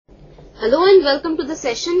Hello and welcome to the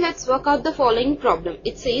session. Let's work out the following problem.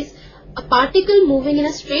 It says a particle moving in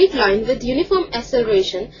a straight line with uniform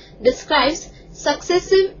acceleration describes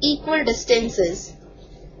successive equal distances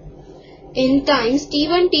in times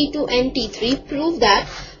t1, t2 and t3. Prove that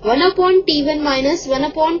 1 upon t1 minus 1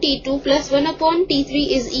 upon t2 plus 1 upon t3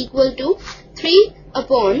 is equal to 3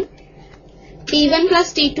 upon t1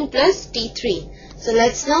 plus t2 plus t3. So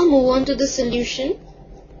let's now move on to the solution.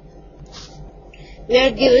 We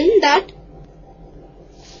are given that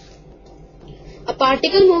a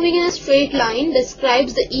particle moving in a straight line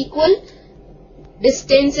describes the equal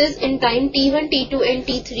distances in time t1, t2 and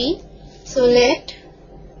t3. So let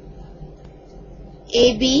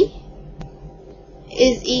AB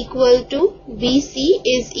is equal to BC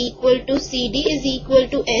is equal to CD is equal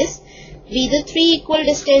to S be the three equal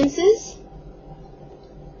distances.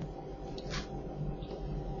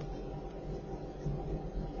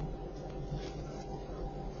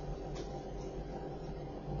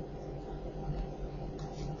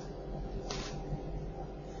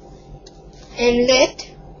 And let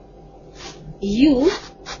U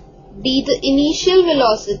be the initial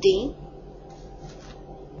velocity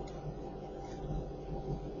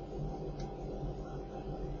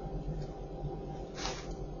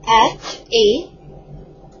at A,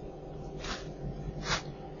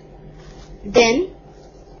 then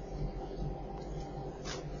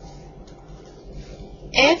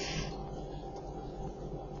F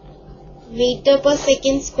meter per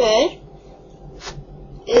second square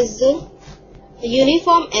is the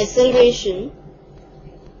uniform acceleration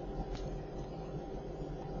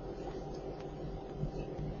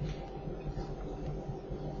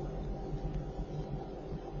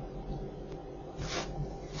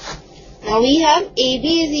now we have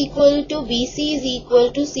AB is equal to BC is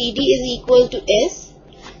equal to CD is equal to S.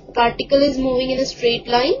 The particle is moving in a straight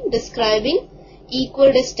line describing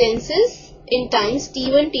equal distances in times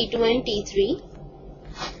T1, T2 and T3.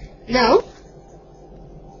 Now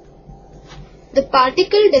the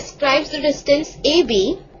particle describes the distance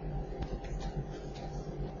AB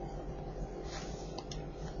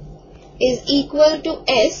is equal to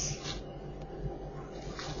S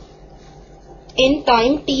in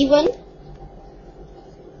time T1,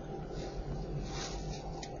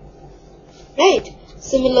 right?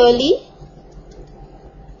 Similarly,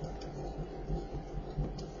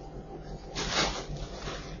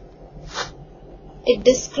 it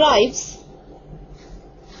describes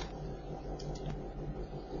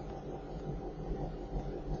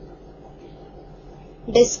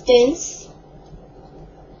distance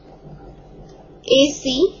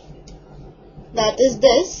AC, that is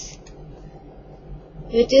this,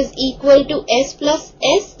 which is equal to S plus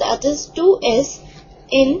S, that is 2S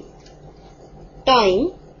in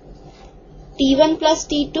time T1 plus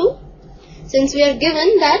T2. Since we are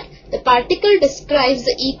given that the particle describes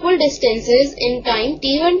the equal distances in time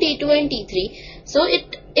T1, T2 and T3, so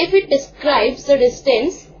if it describes the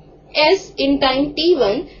distance S in time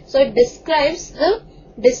T1, so it describes the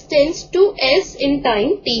distance 2S in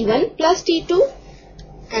time T1 plus T2,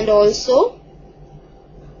 and also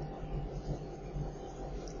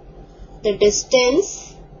the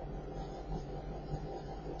distance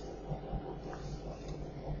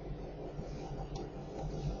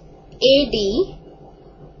AD,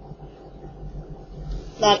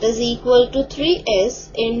 that is equal to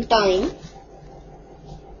 3S in time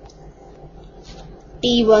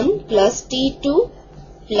T1 plus T2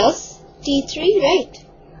 plus T3, right?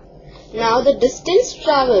 Now the distance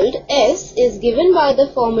travelled S is given by the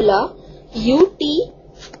formula UT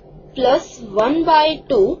plus 1 by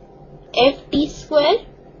 2 FT square.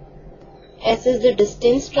 S is the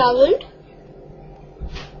distance travelled.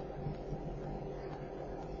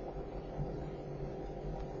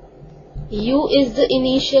 U is the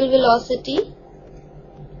initial velocity.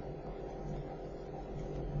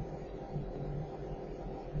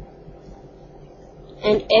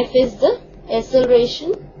 And F is the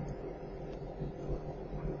acceleration.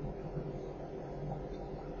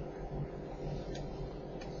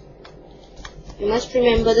 You must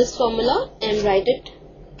remember this formula and write it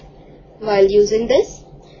while using this.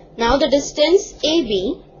 Now the distance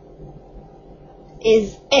AB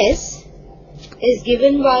is S is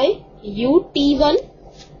given by UT1,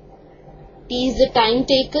 T is the time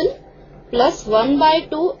taken, plus 1 by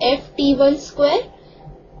 2 FT1 square.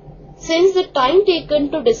 Since the time taken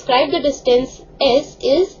to describe the distance S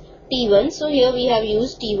is T1, so here we have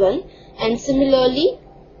used T1, and similarly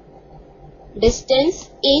distance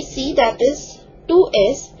AC, that is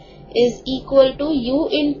 2S, is equal to U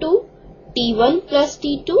into T1 plus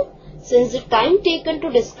T2. Since the time taken to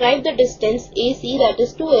describe the distance AC, that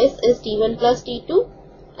is 2s, is T1 plus T2,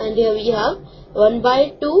 And here we have 1 by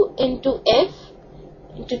 2 into f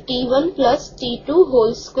into t1 plus t2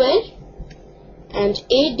 whole square, and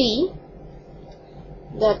AD,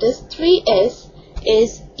 that is 3s,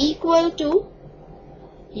 is equal to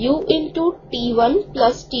u into t1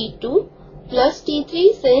 plus t2 plus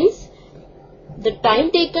t3, since the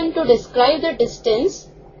time taken to describe the distance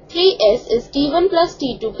 3s is t1 plus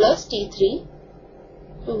t2 plus t3,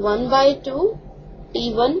 to 1 by 2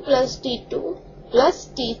 t1 plus t2 plus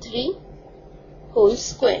t3 whole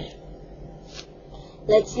square.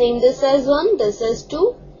 Let's name this as 1, this as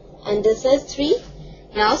 2, and this as 3.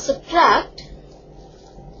 Now subtract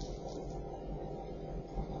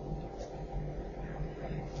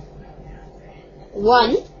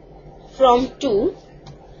 1 from 2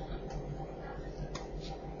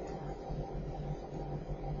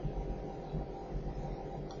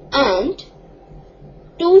 and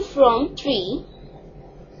 2 from 3.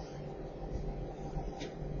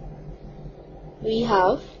 We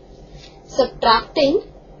have, subtracting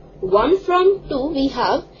 1 from 2, we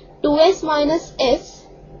have 2s minus s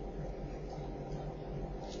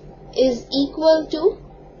is equal to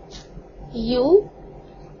u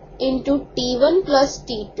into t1 plus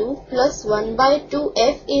t2 plus 1 by 2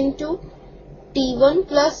 f into t1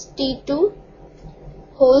 plus t2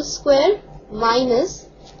 whole square minus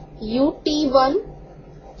ut1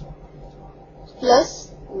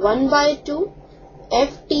 plus 1 by 2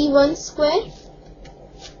 ft1 square.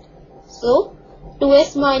 So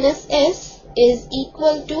 2s minus s is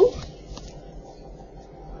equal to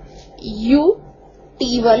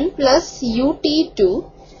ut1 plus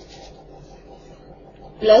ut2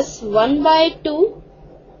 plus 1 by 2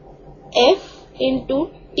 f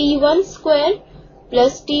into t1 square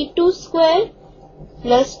plus t2 square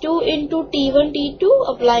plus 2 into t1 t2,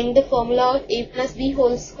 applying the formula of a plus b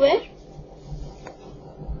whole square,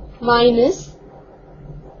 minus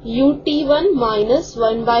ut1 minus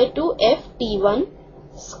 1 by 2 ft1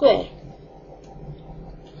 square.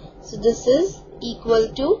 So this is equal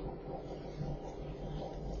to,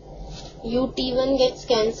 ut1 gets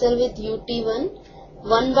cancelled with ut1,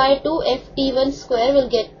 1 by 2 ft1 square will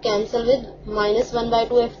get cancelled with minus 1 by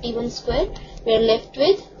 2 ft1 square. We are left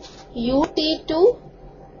with ut2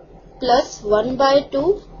 plus 1 by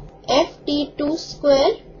 2 ft2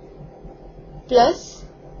 square plus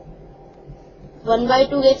 1 by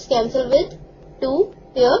 2 gets cancelled with 2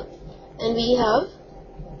 here, and we have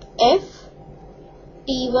f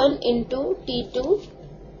t1 into t2.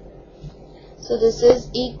 So this is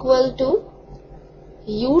equal to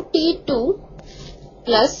ut2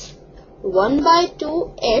 plus 1 by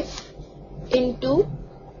 2 f into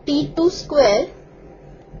t2 square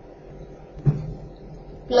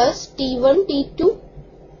plus t1 t2.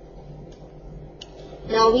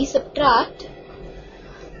 Now we subtract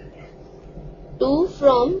 2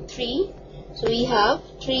 from 3, so we have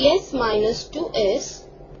 3s minus 2s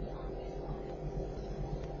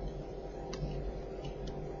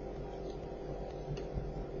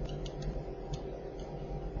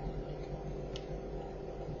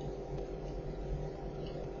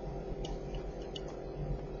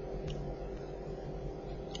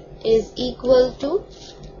is equal to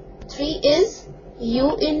 3 is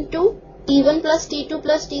u into t1 plus t2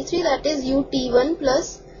 plus t3, that is ut1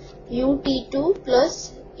 plus ut2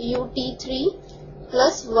 plus ut3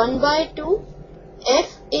 plus 1 by 2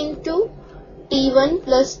 f into t1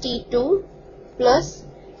 plus t2 plus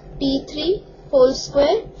t3 whole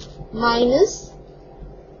square minus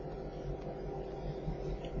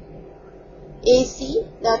AC,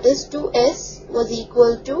 that is 2s, was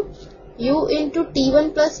equal to u into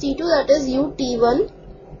t1 plus t2, that is ut1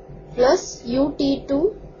 plus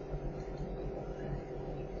ut2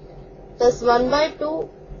 plus 1 by 2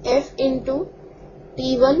 f into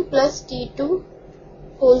t1 plus t2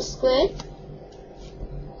 whole square.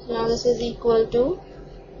 Now this is equal to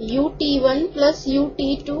ut1 plus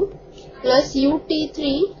ut2 plus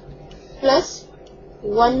ut3 plus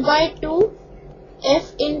 1 by 2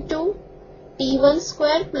 f into t1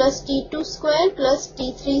 square plus t2 square plus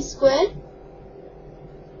t3 square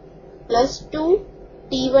plus 2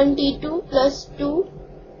 t1 t2 plus 2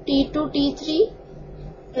 t2 t3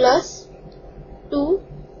 plus 2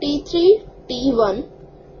 t3 t1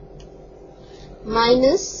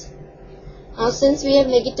 minus, now since we have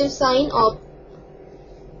negative sign of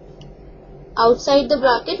outside the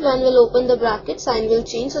bracket, when we'll open the bracket sign will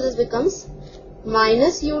change, so this becomes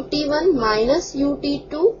minus ut1 minus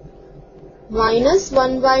ut2 minus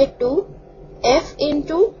 1 by 2 f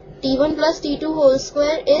into t1 plus t2 whole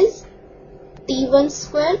square is t1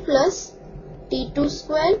 square plus t2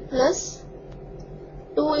 square plus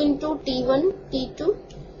 2 into t1 t2.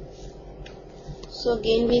 So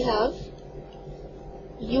again we have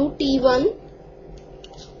ut1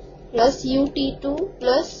 plus ut2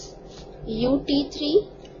 plus ut3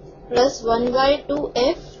 plus 1 by 2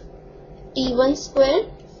 f t1 square.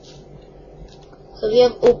 So we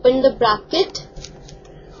have opened the bracket.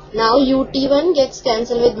 Now ut1 gets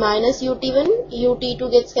cancelled with minus ut1,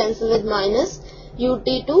 ut2 gets cancelled with minus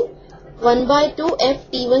ut2, 1 by 2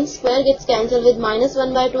 f t1 square gets cancelled with minus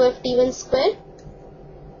 1 by 2 f t1 square,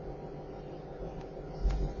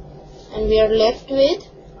 and we are left with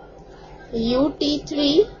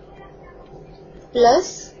ut3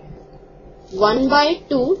 plus 1 by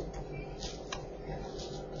 2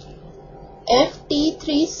 f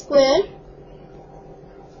t3 square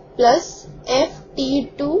plus f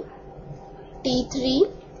t2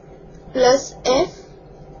 t3 plus f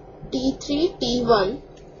t3 t1.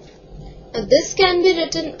 Now this can be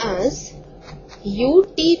written as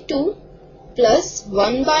ut2 plus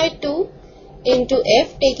 1 by 2 into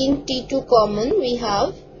f, taking t2 common, we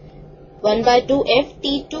have 1 by 2 f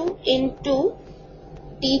t2 into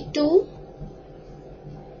t2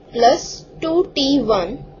 plus 2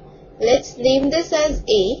 t1. Let's name this as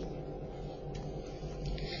A,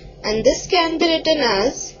 and this can be written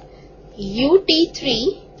as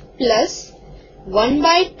ut3 plus 1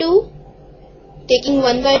 by 2, taking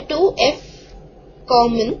 1 by 2 f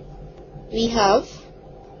common, we have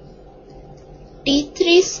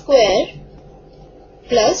t3 square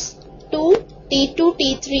plus 2 t2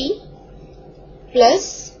 t3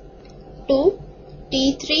 plus 2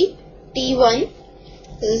 t3 t1.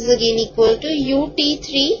 This is again equal to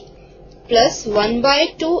ut3 plus 1 by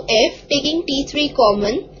 2 f, taking t3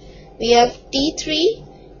 common, we have t3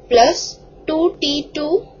 plus 2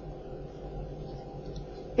 t2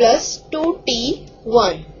 plus 2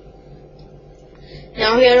 t1.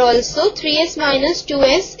 Now here also 3s minus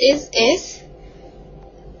 2s is s.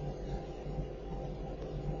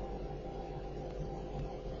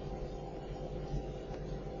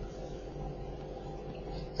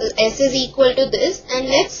 So s is equal to this, and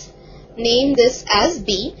let's name this as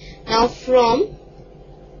b. Now from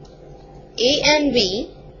a and b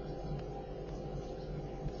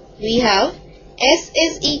we have s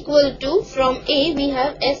is equal to, from a we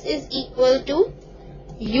have s is equal to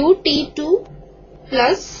ut2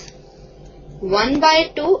 plus 1 by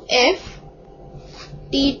 2 f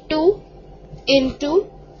t2 into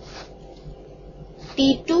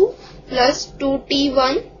t2 plus 2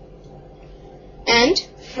 t1, and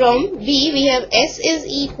from b we have s is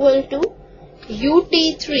equal to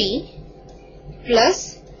ut3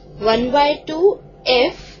 plus 1 by 2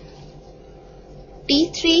 f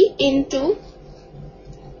t3 into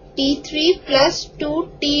t3 plus 2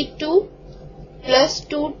 t2 plus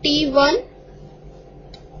 2 t1.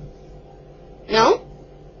 Now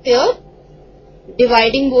here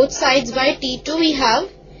dividing both sides by t2, we have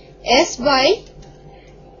s by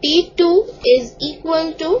t2 is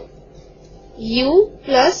equal to u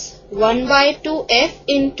plus 1 by 2 f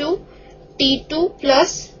into t2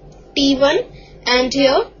 plus t1, and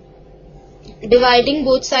here dividing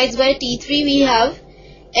both sides by t3, we have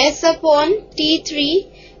s upon t3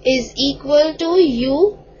 is equal to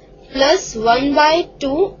u plus 1 by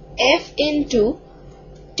 2 f into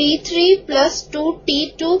t3 plus 2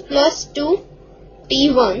 t2 plus 2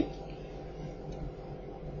 t1.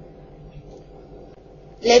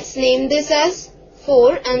 Let's name this as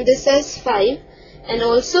 4 and this as 5, and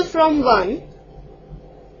also from 1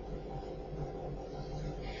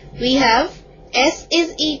 we have s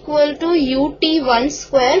is equal to ut1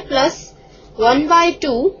 square plus 1 by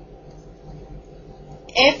 2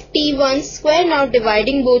 f t1 square. Now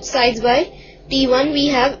dividing both sides by t1, we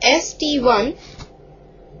have s t1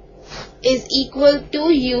 is equal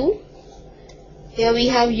to u, here we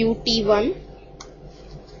have ut1,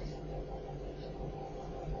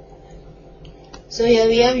 so here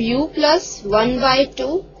we have u plus 1 by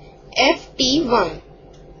 2 f t1.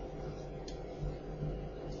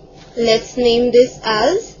 Let's name this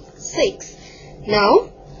as 6. Now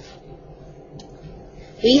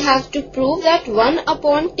we have to prove that 1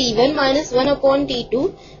 upon t1 minus 1 upon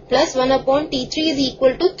t2 plus 1 upon t3 is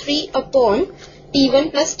equal to 3 upon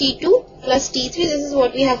t1 plus t2 plus t3. This is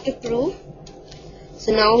what we have to prove.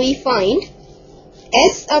 So now we find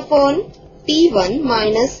s upon t1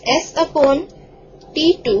 minus s upon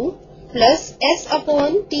t2 plus s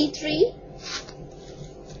upon t3.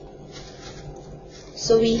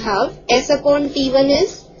 So we have s upon t1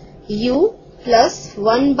 is u plus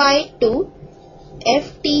 1 by 2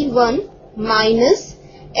 ft1 minus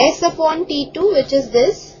s upon t2, which is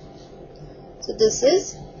this. So this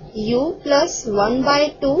is u plus 1 by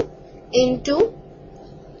 2 into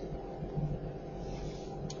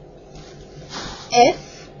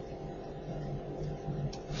F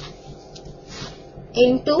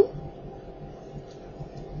into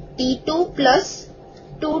T2 plus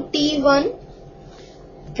 2T1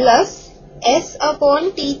 plus S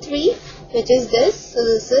upon T3, which is this. So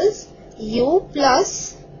this is U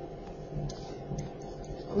plus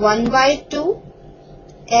 1 by 2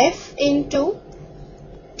 F into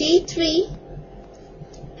T3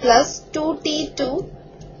 plus 2T2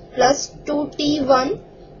 plus 2T1.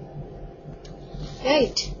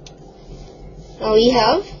 Right. Now we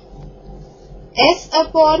have S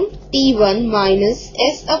upon T1 minus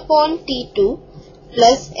S upon T2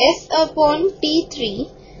 plus S upon T3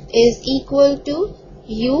 is equal to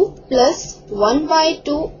U plus 1 by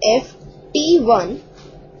 2 F T1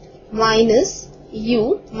 minus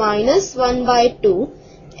U minus 1 by 2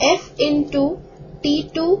 F into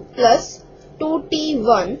T2 plus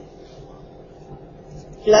 2T1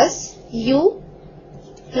 plus U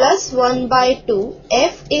plus 1 by 2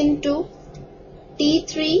 F into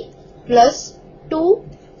T3 plus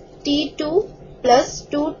 2T2 plus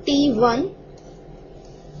 2T1.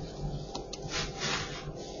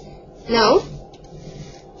 Now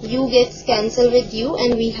U gets cancelled with U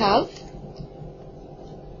and we have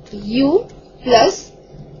U plus,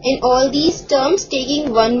 in all these terms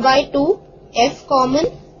taking 1 by 2 F common.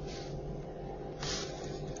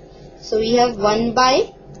 So we have 1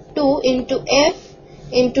 by 2 into F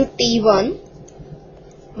into T1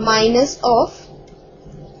 minus of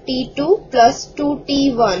T2 plus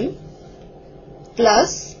 2T1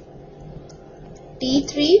 plus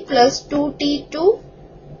T3 plus 2T2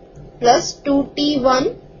 plus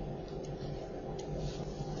 2T1.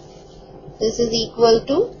 This is equal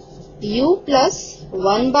to U plus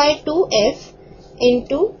 1 by 2F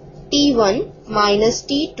into T1 minus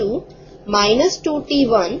T2 minus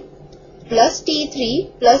 2T1 plus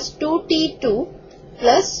T3 plus 2T2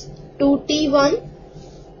 plus 2T1.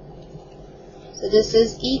 So this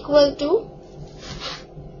is equal to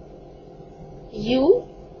U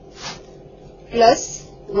plus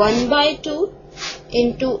 1 by 2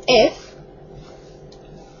 into F.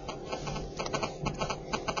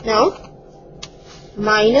 Now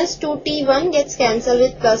minus 2T1 gets cancelled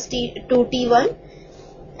with plus 2T1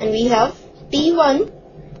 and we have T1,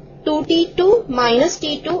 2T2 minus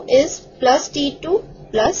T2 is plus T2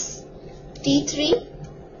 plus T3.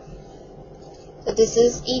 So this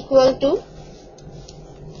is equal to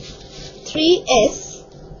 3S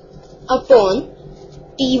upon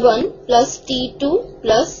T1 plus T2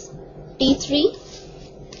 plus T3,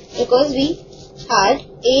 because we had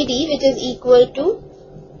AD which is equal to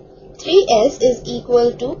 3S is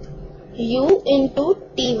equal to U into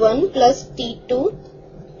T1 plus T2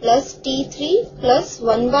 plus T3 plus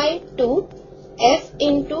 1 by 2 F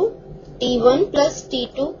into T1 plus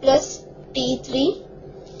T2 plus T3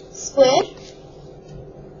 square.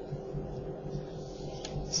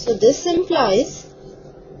 So this implies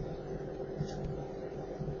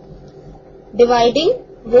dividing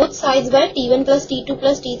both sides by T1 plus T2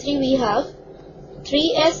 plus T3, we have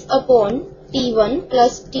 3S upon T1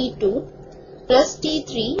 plus T2 plus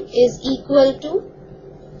T3 is equal to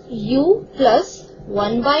U plus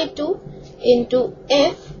 1 by 2 into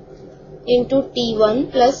F into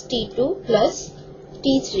T1 plus T2 plus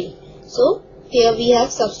T3. So here we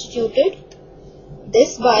have substituted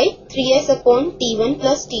this by 3S upon T1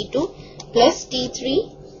 plus T2 plus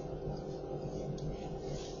T3.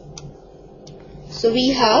 So we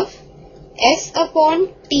have S upon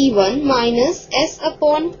T1 minus S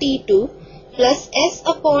upon T2 plus S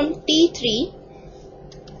upon T3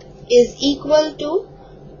 is equal to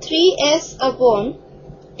 3S upon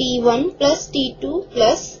T1 plus T2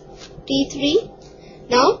 plus T3.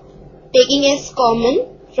 Now taking S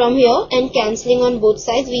common from here and cancelling on both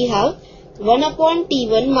sides, we have 1 upon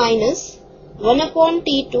T1 minus 1 upon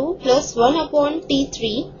T2 plus 1 upon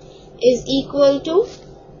T3 is equal to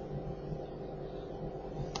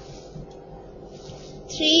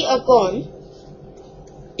 3 upon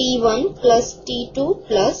T1 plus T2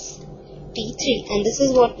 plus T3, and this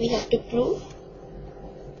is what we have to prove.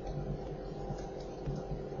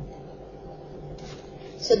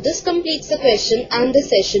 So this completes the question and the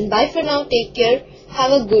session. Bye for now. Take care.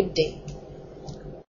 Have a good day.